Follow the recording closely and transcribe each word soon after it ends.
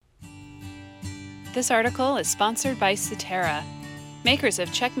This article is sponsored by Cetera, makers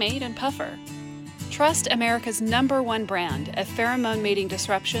of Checkmate and Puffer. Trust America's #1 brand of pheromone mating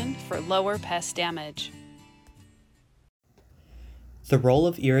disruption for lower pest damage. The Role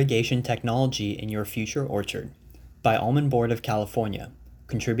of Irrigation Technology in Your Future Orchard by Almond Board of California,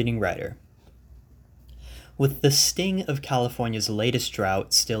 contributing writer. With the sting of California's latest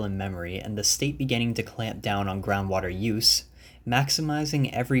drought still in memory and the state beginning to clamp down on groundwater use,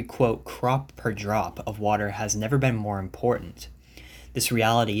 maximizing every, quote, crop per drop of water has never been more important. This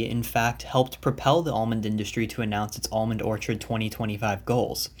reality, in fact, helped propel the almond industry to announce its Almond Orchard 2025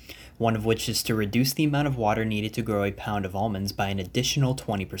 goals, one of which is to reduce the amount of water needed to grow a pound of almonds by an additional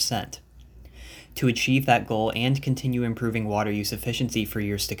 20%. To achieve that goal and continue improving water use efficiency for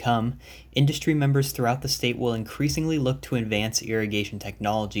years to come, industry members throughout the state will increasingly look to advance irrigation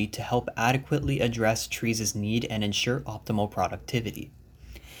technology to help adequately address trees' need and ensure optimal productivity.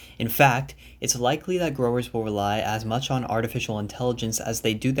 In fact, it's likely that growers will rely as much on artificial intelligence as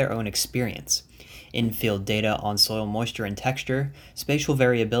they do their own experience. In-field data on soil moisture and texture, spatial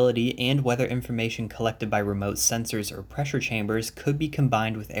variability, and weather information collected by remote sensors or pressure chambers could be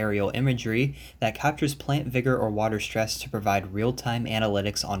combined with aerial imagery that captures plant vigor or water stress to provide real-time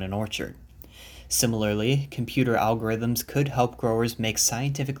analytics on an orchard. Similarly, computer algorithms could help growers make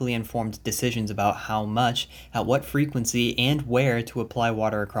scientifically informed decisions about how much, at what frequency, and where to apply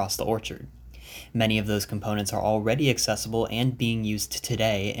water across the orchard. Many of those components are already accessible and being used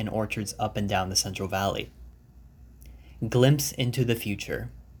today in orchards up and down the Central Valley. Glimpse into the future.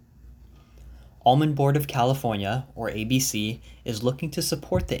 Almond Board of California, or ABC, is looking to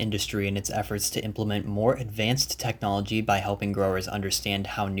support the industry in its efforts to implement more advanced technology by helping growers understand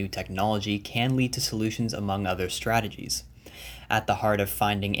how new technology can lead to solutions among other strategies. At the heart of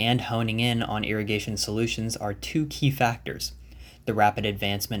finding and honing in on irrigation solutions are two key factors: the rapid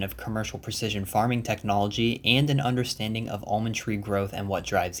advancement of commercial precision farming technology and an understanding of almond tree growth and what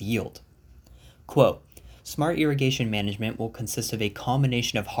drives yield. Quote, "Smart irrigation management will consist of a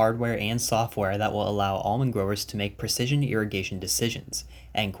combination of hardware and software that will allow almond growers to make precision irrigation decisions,"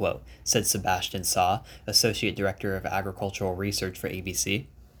 end quote, said Sebastian Saw, Associate Director of Agricultural Research for ABC.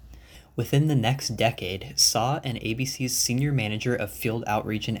 Within the next decade, Saw and ABC's Senior Manager of Field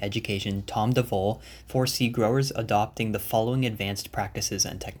Outreach and Education, Tom DeVol, foresee growers adopting the following advanced practices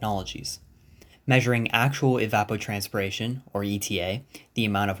and technologies: measuring actual evapotranspiration, or ETA, the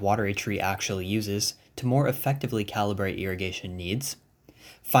amount of water a tree actually uses, to more effectively calibrate irrigation needs;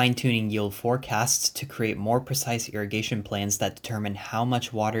 fine-tuning yield forecasts to create more precise irrigation plans that determine how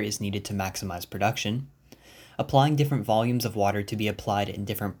much water is needed to maximize production; applying different volumes of water to be applied in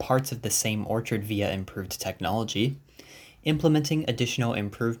different parts of the same orchard via improved technology; implementing additional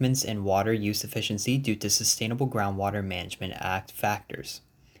improvements in water use efficiency due to Sustainable Groundwater Management Act factors.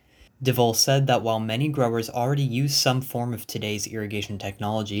 DeVol said that while many growers already use some form of today's irrigation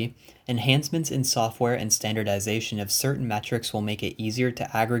technology, enhancements in software and standardization of certain metrics will make it easier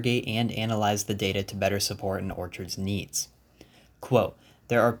to aggregate and analyze the data to better support an orchard's needs. Quote,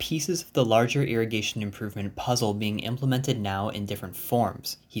 "There are pieces of the larger irrigation improvement puzzle being implemented now in different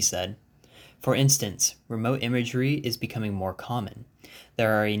forms," he said. For instance, remote imagery is becoming more common.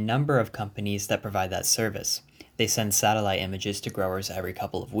 There are a number of companies that provide that service. They send satellite images to growers every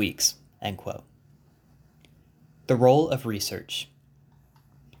couple of weeks," end quote. The role of research.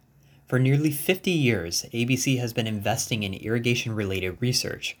 For nearly 50 years, ABC has been investing in irrigation-related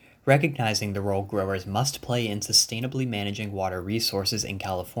research, recognizing the role growers must play in sustainably managing water resources in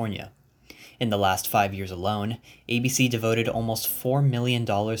California. In the last 5 years alone, ABC devoted almost $4 million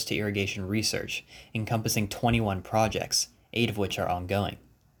to irrigation research, encompassing 21 projects, 8 of which are ongoing.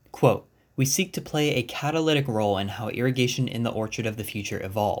 Quote, "We seek to play a catalytic role in how irrigation in the orchard of the future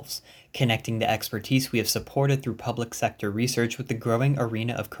evolves, connecting the expertise we have supported through public sector research with the growing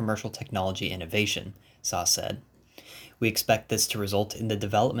arena of commercial technology innovation," Saw said. "We expect this to result in the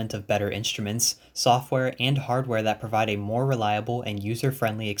development of better instruments, software, and hardware that provide a more reliable and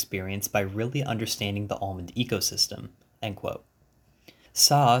user-friendly experience by really understanding the almond ecosystem," end quote.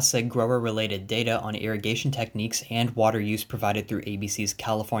 Saw said grower-related data on irrigation techniques and water use provided through ABC's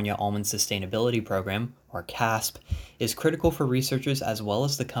California Almond Sustainability Program, or CASP, is critical for researchers as well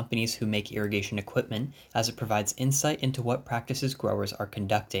as the companies who make irrigation equipment, as it provides insight into what practices growers are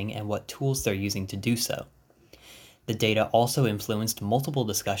conducting and what tools they're using to do so. The data also influenced multiple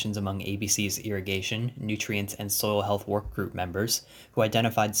discussions among ABC's irrigation, nutrients, and soil health workgroup members, who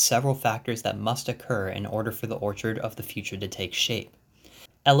identified several factors that must occur in order for the orchard of the future to take shape.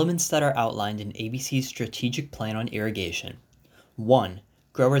 Elements that are outlined in ABC's strategic plan on irrigation. 1.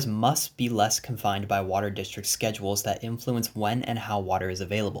 Growers must be less confined by water district schedules that influence when and how water is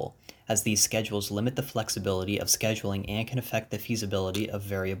available, as these schedules limit the flexibility of scheduling and can affect the feasibility of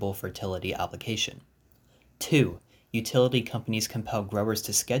variable fertility application. 2. Utility companies compel growers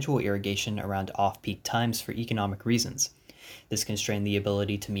to schedule irrigation around off-peak times for economic reasons. This constrains the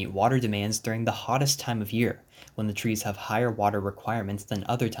ability to meet water demands during the hottest time of year, when the trees have higher water requirements than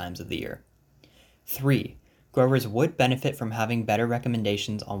other times of the year. 3. Growers would benefit from having better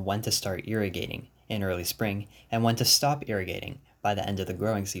recommendations on when to start irrigating in early spring and when to stop irrigating by the end of the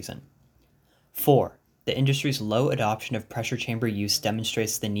growing season. 4. The industry's low adoption of pressure chamber use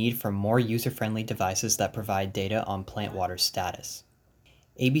demonstrates the need for more user-friendly devices that provide data on plant water status.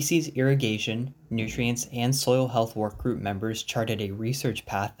 ABC's Irrigation, Nutrients, and Soil Health Workgroup members charted a research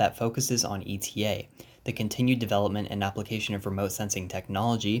path that focuses on ETA, the continued development and application of remote sensing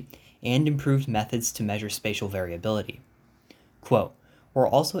technology, and improved methods to measure spatial variability. Quote, "We're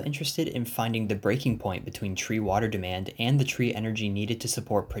also interested in finding the breaking point between tree water demand and the tree energy needed to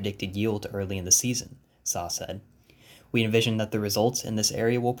support predicted yield early in the season," Saw said. "We envision that the results in this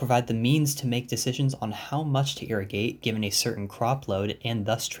area will provide the means to make decisions on how much to irrigate given a certain crop load and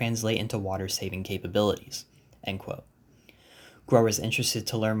thus translate into water-saving capabilities." End quote. Growers interested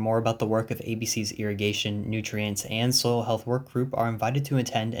to learn more about the work of ABC's Irrigation, Nutrients, and Soil Health Workgroup are invited to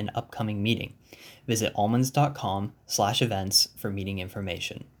attend an upcoming meeting. Visit almonds.com/events for meeting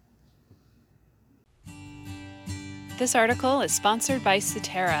information. This article is sponsored by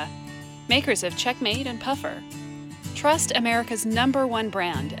Cetera, makers of Checkmate and Puffer. Trust America's #1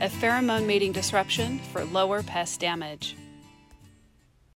 brand of pheromone mating disruption for lower pest damage.